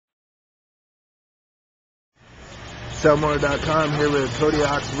SalMora.com here with Coty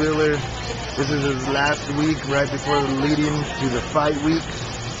Wheeler. This is his last week right before the leading to the fight week.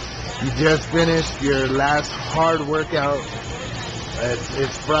 You just finished your last hard workout.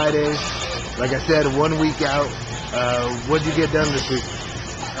 It's Friday. Like I said, 1 week out. What'd you get done this week?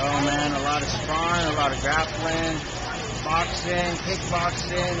 Oh man, a lot of sparring, a lot of grappling, boxing,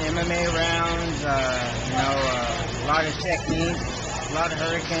 kickboxing, MMA rounds, a lot of technique. A lot of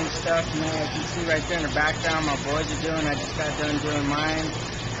hurricane stuff, man. You can see right there in the background my boys are doing. I just got done doing mine.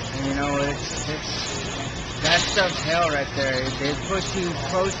 And that stuff's hell right there. They push you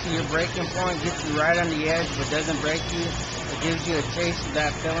close to your breaking point, gets you right on the edge, but doesn't break you. It gives you a taste of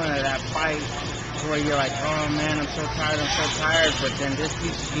that feeling of that fight where you're like, oh man, I'm so tired. But then this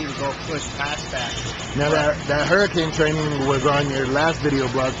teaches you to go push past that. Now that hurricane training was on your last video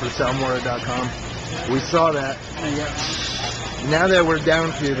blog for SalMora.com. We saw that. Yeah. Now that we're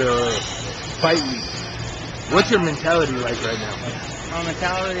down to the fight week, what's your mentality like right now? My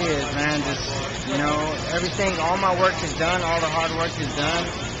mentality is, man, just, everything, all my work is done, all the hard work is done.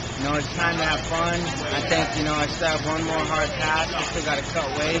 It's time to have fun. I think, I still have one more hard task. I still got to cut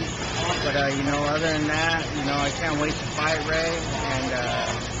weight. But, other than that, I can't wait to fight Ray. And,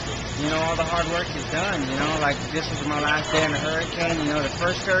 all the hard work is done, like this was my last day in the hurricane. The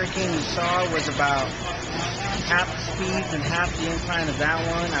first hurricane you saw was about half the speed and half the incline of that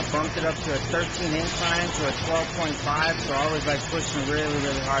one. I bumped it up to a 13 incline to a 12.5, so I was like pushing really,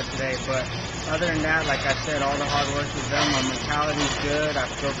 really hard today. But other than that, like I said, all the hard work is done. My mentality's good. I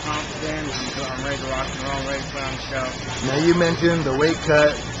feel confident. I'm ready to rock and roll, ready to put on the show. Now you mentioned the weight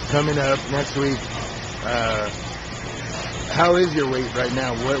cut coming up next week. How is your weight right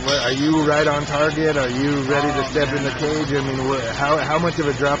now? What are you right on target? Are you ready to step in the cage? I mean, how much of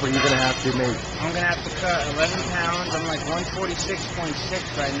a drop are you going to have to make? I'm going to have to cut 11 pounds. I'm like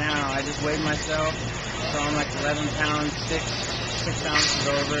 146.6 right now. I just weighed myself, so I'm like 11 pounds, 6 ounces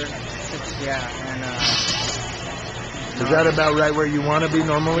over. Is that about right where you want to be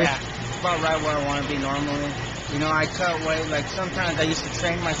normally? Yeah, about right where I want to be normally. I cut weight. Like sometimes I used to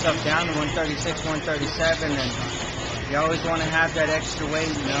train myself down to 136, 137, and you always want to have that extra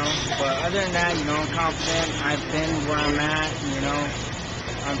weight, But other than that, I'm confident. I've been where I'm at,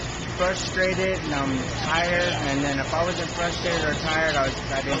 I'm frustrated and I'm tired. And then if I wasn't frustrated or tired, I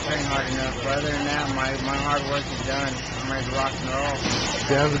didn't train hard enough. But other than that, my hard work is done. I'm ready to rock and roll.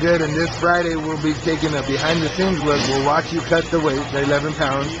 Sounds good. And this Friday, we'll be taking a behind-the-scenes look. We'll watch you cut the weight, the 11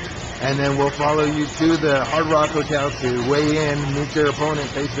 pounds. And then we'll follow you to the Hard Rock Hotel to weigh in, meet your opponent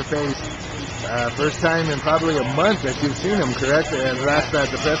face-to-face. First time in probably a month that you've seen him, correct? Last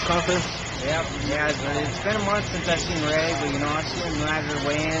at the press conference? Yep, yeah, it's been a month since I've seen Ray, but, I've seen him night of the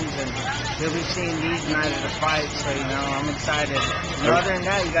weigh-ins, and he'll be seeing these night of the fight, so, I'm excited. Other than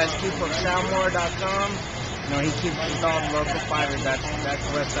that, you guys keep up SalMora.com. He keeps with all the local fighters. That's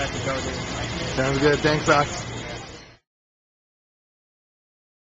the website to go to. Sounds good. Thanks, Fox.